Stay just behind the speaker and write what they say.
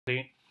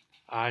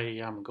I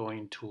am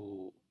going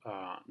to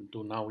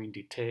do now in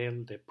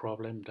detail the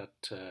problem that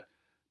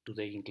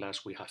today in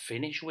class we have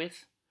finished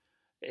with.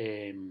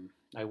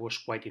 I was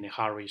quite in a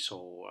hurry,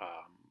 so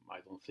I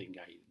don't think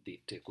I did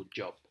a good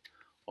job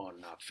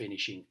on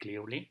finishing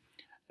clearly.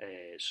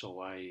 I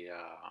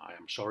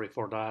am sorry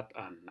for that,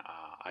 and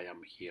I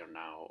am here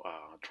now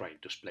trying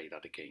to explain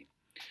that again.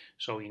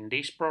 So in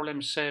this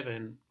problem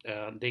 7,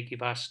 they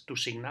give us two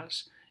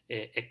signals,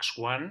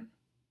 x1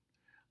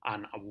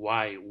 and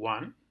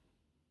y1,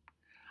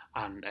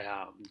 and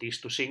these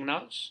two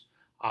signals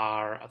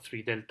are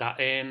 3 delta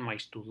n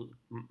minus 2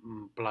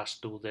 plus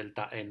 2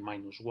 delta n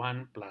minus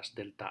 1 plus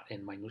delta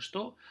n minus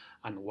 2,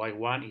 and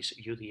y1 is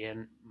u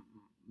dn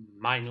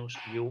minus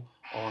u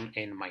on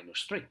n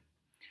minus 3.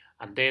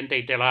 And then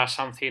they tell us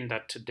something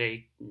that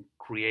they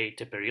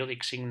create a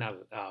periodic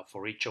signal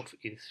for each of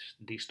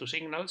these two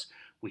signals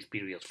with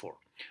period 4.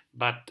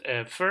 But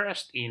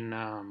first, in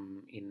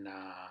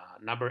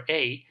number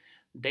A,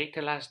 they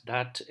tell us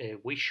that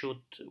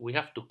we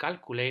have to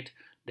calculate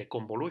the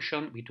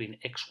convolution between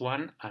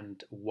x1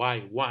 and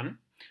y1,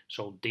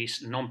 so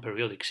these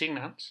non-periodic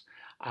signals,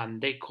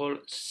 and they call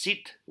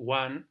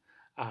SIT1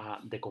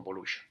 the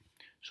convolution.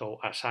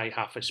 So as I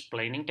have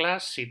explained in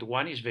class,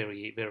 SIT1 is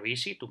very, very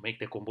easy to make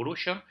the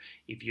convolution.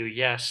 If you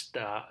just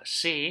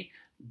see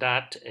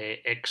that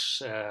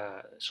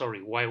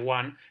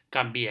y1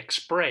 can be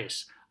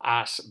expressed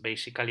as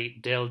basically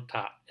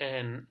delta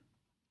n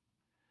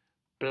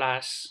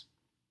plus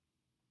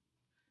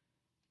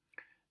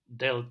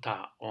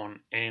delta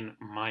on n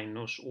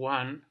minus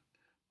 1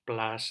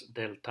 plus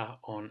delta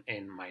on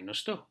n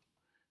minus 2.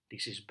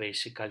 This is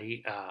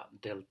basically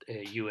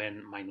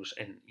un minus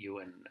n,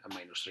 un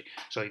minus 3.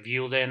 So if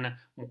you then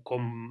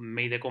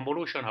make the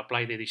convolution,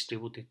 apply the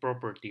distributive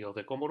property of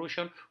the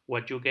convolution,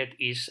 what you get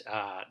is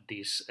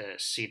this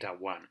zeta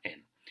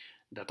 1n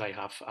that I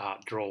have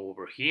drawn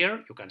over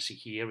here. You can see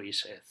here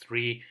is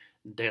 3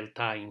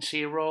 delta in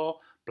 0,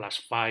 plus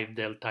 5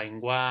 delta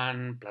in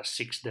 1, plus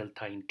 6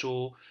 delta in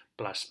 2,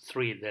 plus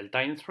 3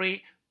 delta in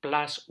 3,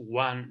 plus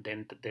 1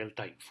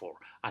 delta in 4.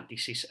 And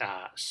this is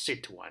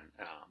SIT1,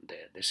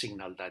 the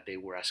signal that they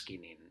were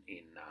asking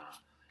in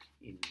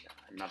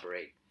number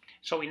A.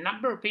 So in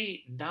number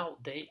B, now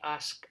they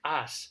ask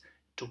us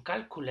to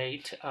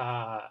calculate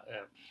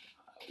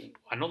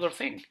another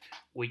thing,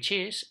 which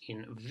is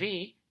in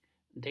V,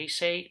 they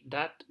say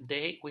that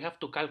we have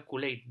to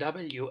calculate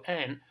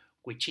Wn,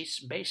 which is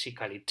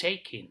basically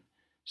taking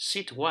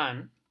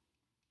SIT1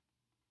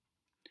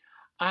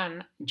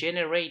 and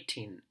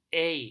generating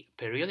a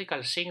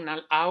periodical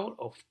signal out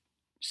of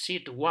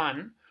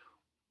SIT1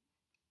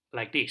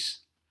 like this.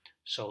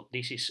 So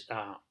this is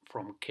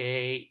from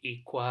k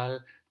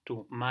equal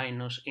to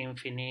minus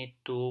infinite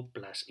to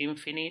plus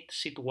infinite,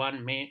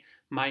 SIT1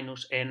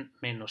 minus n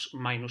minus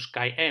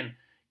kn,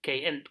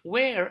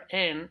 where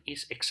n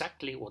is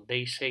exactly what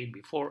they said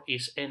before,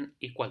 is n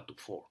equal to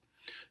 4.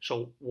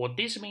 So what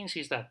this means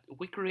is that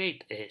we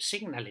create a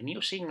signal, a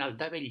new signal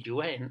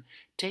Wn,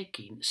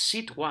 taking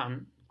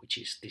SIT1, which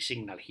is the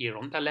signal here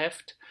on the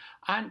left,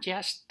 and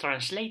just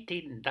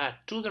translating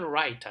that to the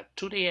right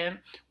to the end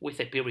with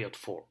a period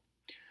 4.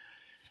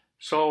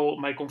 So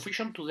my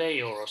confusion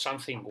today, or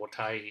something what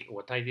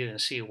I didn't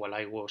see while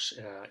I was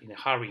in a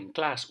hurry in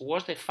class,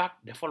 was the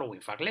following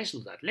fact. Let's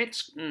do that.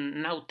 Let's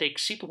now take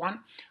SIT1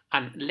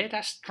 and let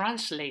us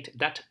translate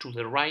that to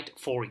the right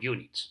 4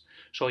 units.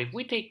 So if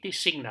we take this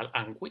signal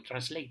and we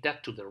translate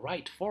that to the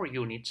right 4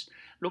 units,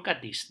 look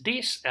at this.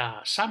 This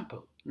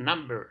sample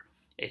number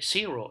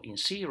 0 in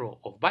 0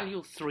 of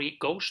value 3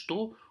 goes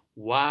to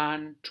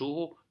 1,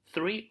 2,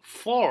 3,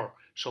 4.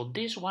 So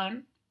this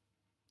one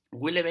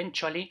will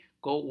eventually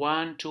go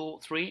 1, 2,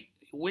 3,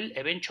 will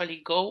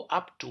eventually go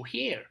up to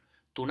here,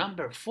 to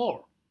number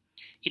 4.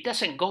 It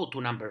doesn't go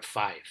to number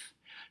 5.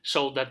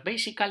 So that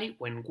basically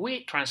when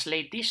we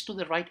translate this to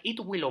the right,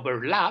 it will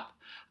overlap.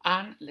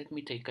 And let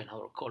me take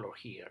another color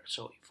here.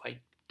 So if I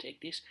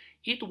take this,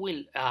 it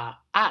will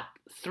add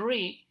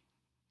 3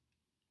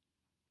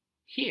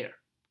 here.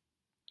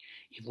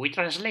 If we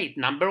translate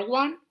number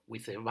 1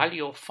 with a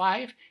value of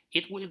 5,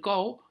 it will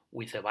go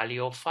with a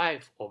value of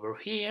 5 over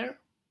here.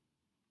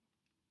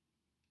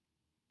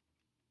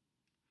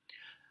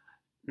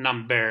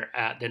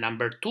 The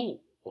number 2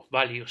 of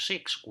value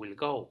 6 will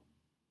go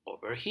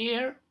over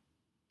here.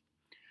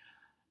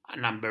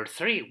 And number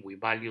 3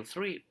 with value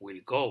 3 will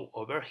go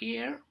over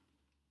here.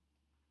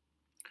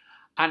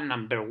 And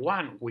number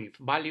 1 with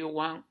value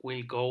 1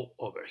 will go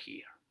over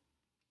here.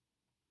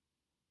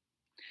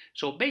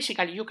 So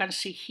basically you can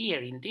see here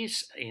in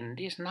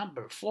this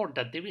number 4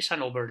 that there is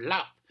an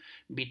overlap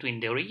between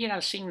the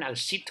original signal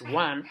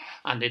SIT1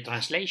 and the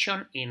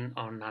translation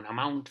on an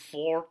amount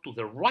 4 to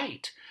the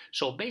right.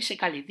 So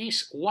basically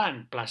this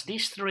 1 plus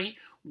this 3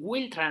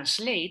 will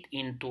translate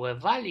into a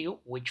value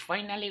which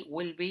finally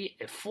will be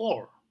a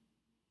 4.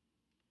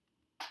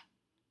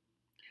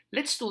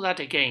 Let's do that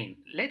again.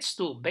 Let's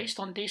do, based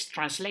on this,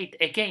 translate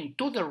again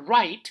to the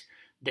right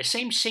the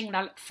same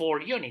signal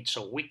 4 units.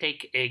 So we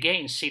take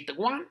again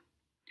SIT1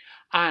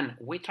 and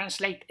we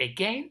translate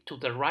again to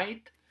the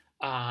right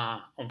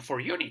on 4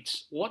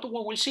 units. What we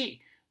will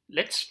see?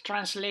 Let's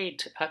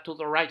translate to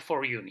the right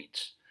 4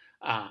 units.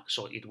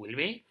 So it will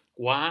be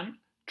 1,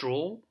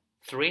 2,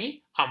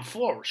 3, and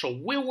 4. So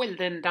we will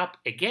end up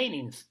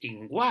again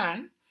in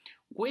 1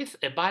 with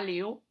a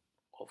value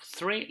of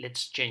 3.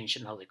 Let's change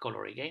now the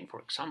color again. For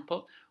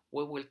example,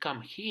 we will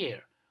come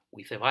here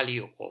with a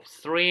value of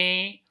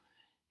 3,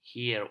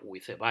 here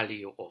with a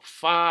value of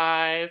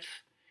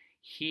 5,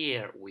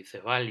 here with a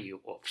value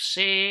of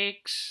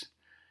 6,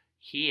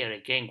 here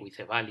again with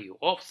a value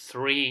of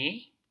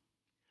 3,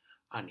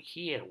 and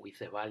here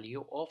with a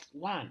value of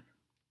 1.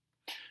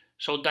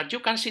 So that you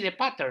can see the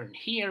pattern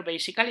here,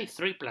 basically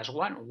 3 plus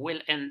 1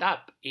 will end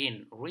up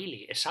in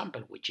really a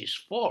sample which is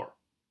 4.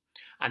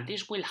 And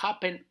this will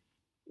happen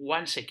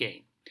once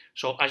again.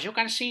 So as you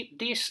can see,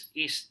 this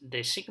is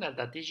the signal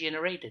that is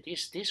generated,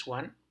 is this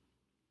one.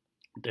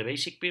 The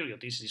basic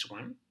period is this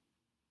one.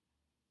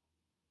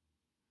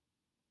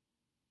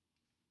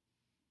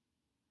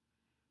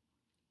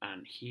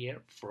 And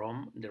here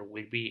there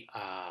will be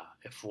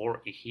a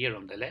 4 here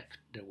on the left.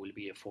 There will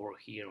be a 4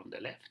 here on the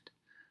left,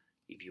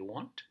 if you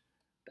want.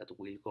 That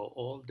will go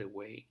all the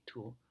way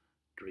to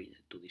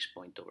this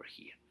point over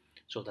here.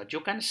 So that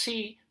you can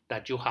see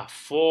that you have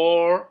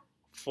 4,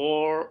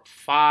 4,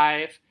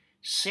 5,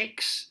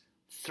 6,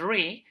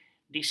 3.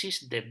 This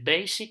is the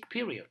basic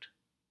period.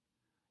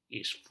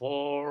 Is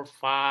 4,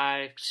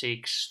 5,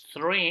 6,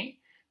 3.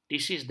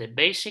 This is the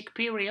basic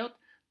period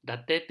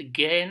that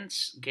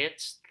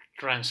gets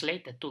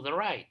translated to the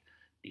right.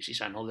 This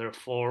is another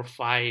 4,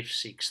 5,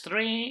 6,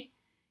 3.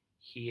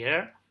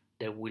 Here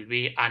there will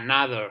be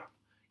another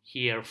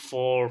here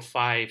 4,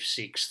 5,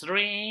 6,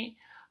 3,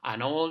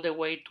 and all the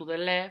way to the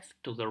left,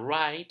 to the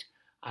right,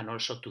 and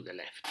also to the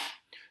left.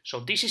 So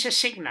this is a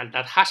signal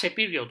that has a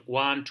period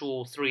 1,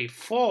 2, 3,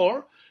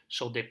 4.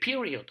 So the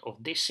period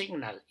of this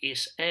signal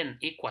is n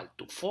equal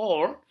to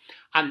 4,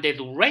 and the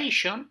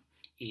duration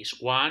is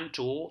 1,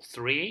 2,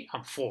 3,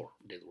 and 4.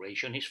 The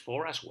duration is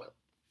 4 as well.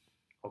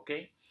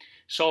 Okay?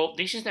 So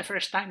this is the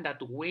first time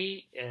that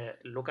we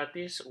look at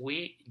this.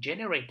 We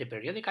generate the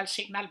periodical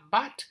signal,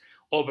 but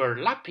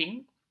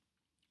overlapping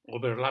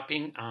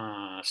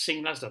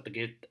signals that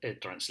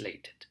get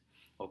translated.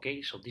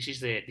 Okay, so this is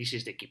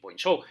the key point.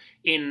 So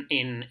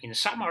in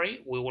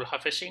summary, we will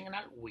have a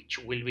signal which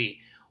will be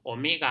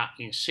omega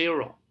in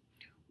 0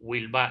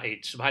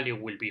 its value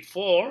will be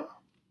 4,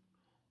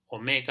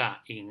 omega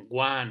in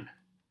 1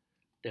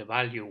 the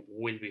value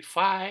will be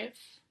 5,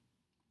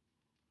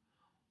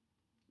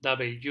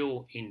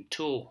 W in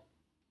 2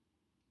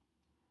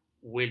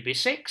 will be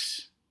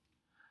 6,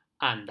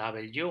 and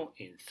W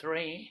in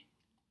 3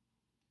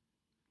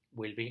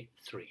 will be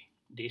 3.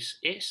 This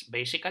is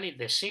basically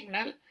the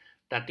signal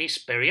that is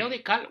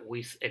periodical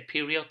with a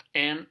period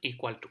n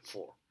equal to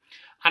 4.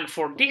 And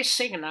for this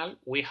signal,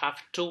 we have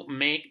to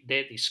make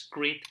the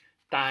discrete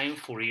time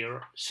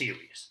Fourier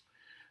series.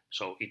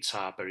 So it's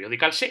a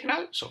periodical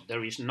signal, so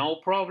there is no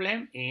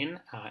problem in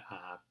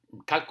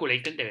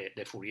calculating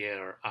the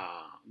Fourier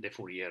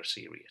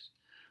series.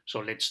 So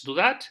let's do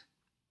that.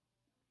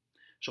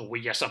 So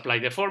we just apply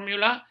the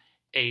formula,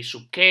 a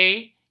sub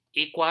k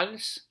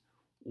equals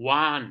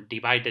 1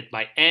 divided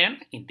by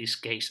n, in this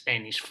case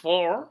n is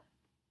 4,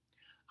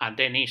 and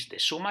then is the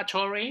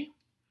summatory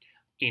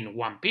in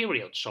one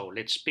period. So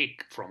let's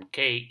pick from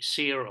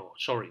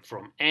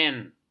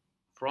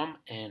from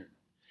n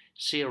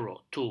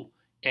 0 to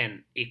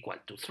n equal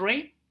to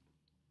 3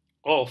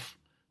 of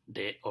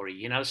the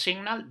original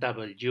signal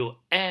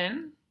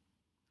Wn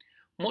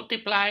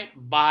multiplied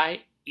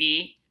by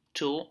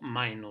e2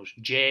 minus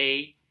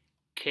j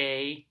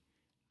k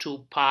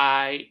 2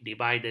 pi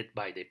divided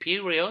by the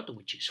period,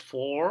 which is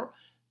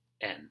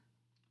 4n.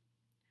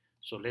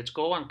 So let's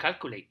go and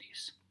calculate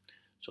this.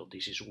 So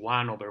this is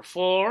 1 over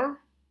 4,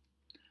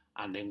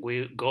 and then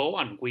we go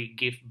and we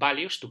give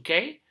values to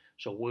k.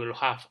 So we will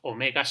have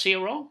omega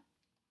 0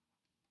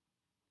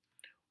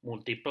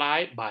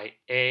 multiplied by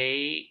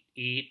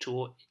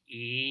e2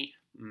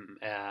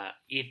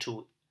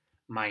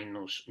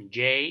 minus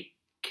j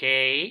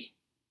k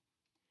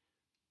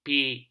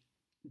p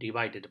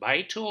divided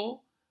by 2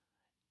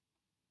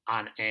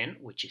 and n,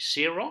 which is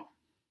 0.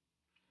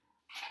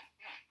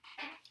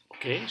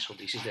 Okay, so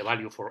this is the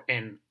value for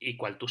n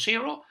equal to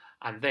 0,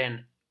 and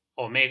then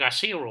omega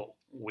 0,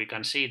 we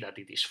can see that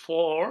it is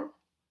 4,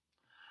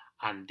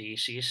 and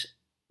this is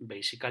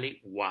basically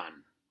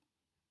 1.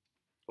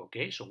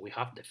 Okay, so we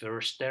have the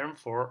first term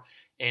for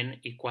n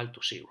equal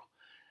to 0.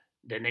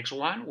 The next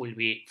one will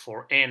be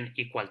for n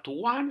equal to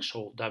 1,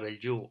 so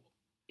W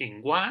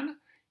in 1,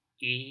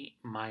 e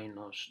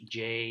minus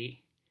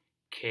j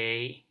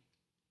k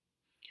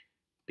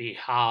p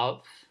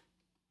half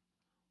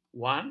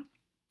 1.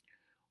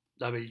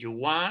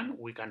 W1,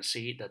 we can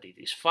see that it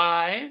is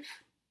 5,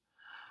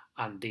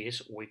 and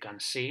this we can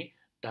see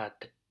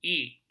that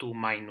e2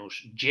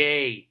 minus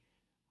j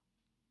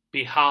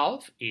p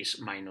half is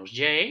minus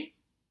j,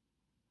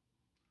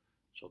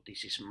 so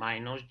this is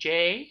minus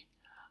j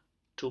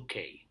to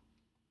k,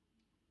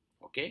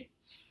 okay,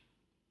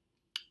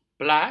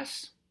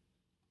 plus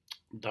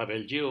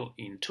W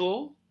in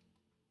 2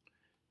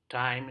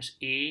 times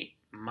E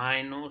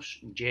minus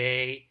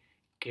J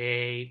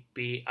K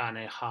P and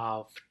a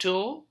half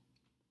 2,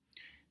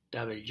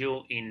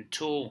 W in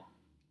 2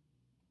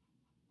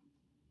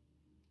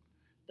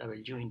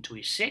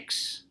 is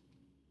 6,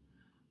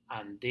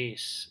 and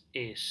this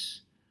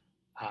is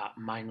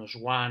minus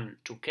 1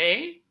 to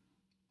K,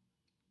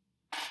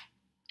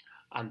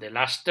 and the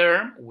last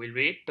term will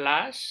be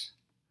plus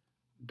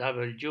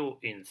W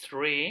in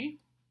 3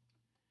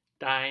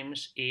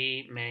 times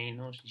E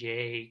minus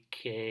J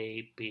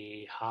K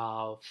P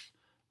half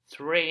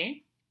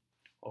 3,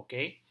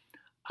 okay,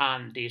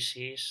 and this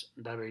is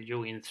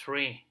W in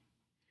 3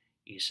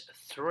 is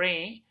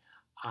 3,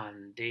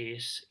 and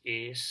this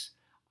is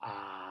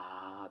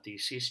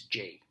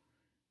J,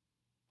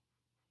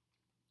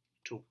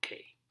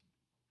 2K.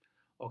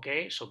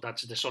 Okay, so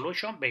that's the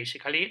solution.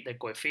 Basically, the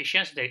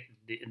coefficients, the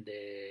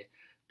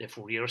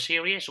Fourier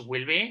series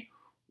will be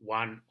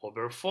 1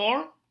 over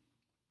 4,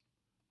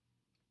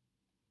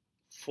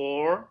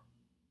 4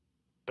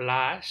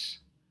 plus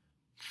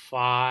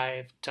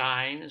 5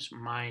 times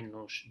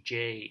minus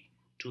J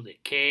to the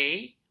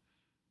K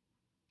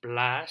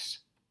plus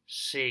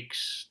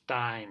 6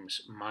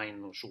 times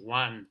minus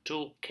 1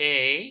 to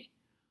K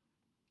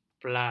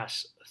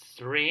plus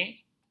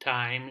 3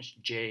 times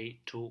J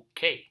to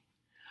K.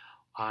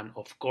 And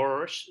of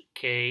course,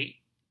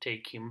 K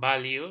taking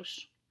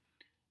values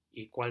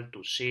equal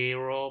to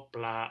 0,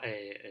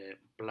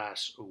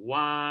 plus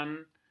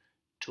 1,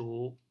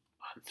 2,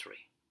 and 3.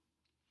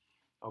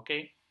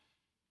 Okay?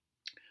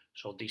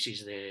 So this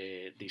is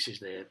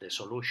the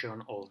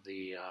solution of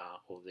the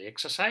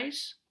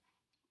exercise.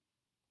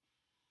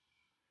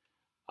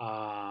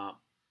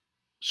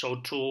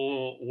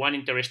 So one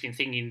interesting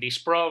thing in this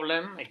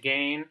problem,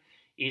 again,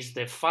 is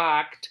the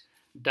fact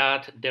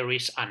that there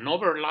is an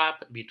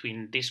overlap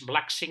between this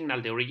black signal,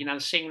 the original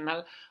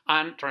signal,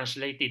 and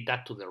translated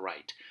that to the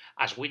right.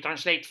 As we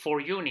translate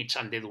 4 units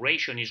and the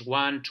duration is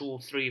 1, 2,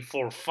 3,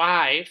 4,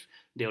 5,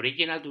 the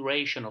original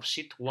duration of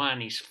set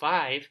 1 is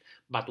 5,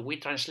 but we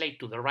translate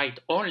to the right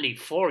only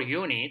 4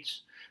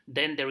 units,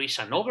 then there is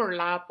an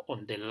overlap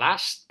on the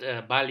last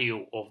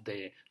value of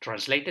the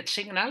translated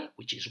signal,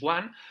 which is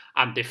 1,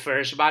 and the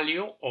first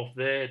value of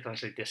the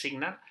translated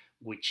signal,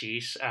 which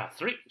is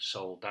 3.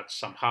 So that's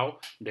somehow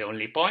the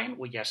only point.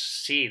 We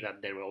just see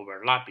that the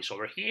overlap is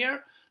over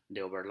here,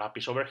 the overlap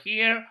is over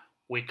here.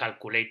 We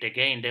calculate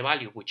again the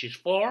value, which is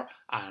 4,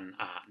 and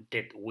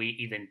that we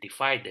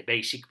identify the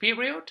basic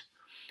period,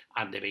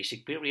 and the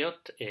basic period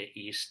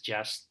is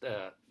just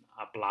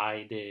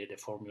apply the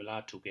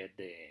formula to get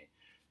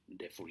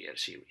the Fourier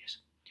series.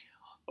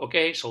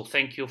 Okay, so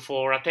thank you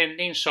for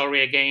attending.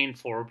 Sorry again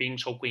for being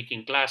so quick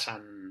in class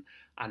and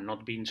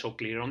not being so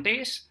clear on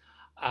this.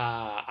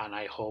 And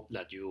I hope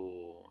that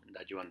you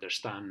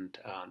understand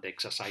the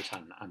exercise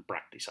and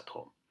practice at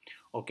home.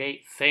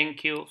 Okay,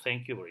 thank you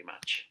very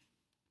much.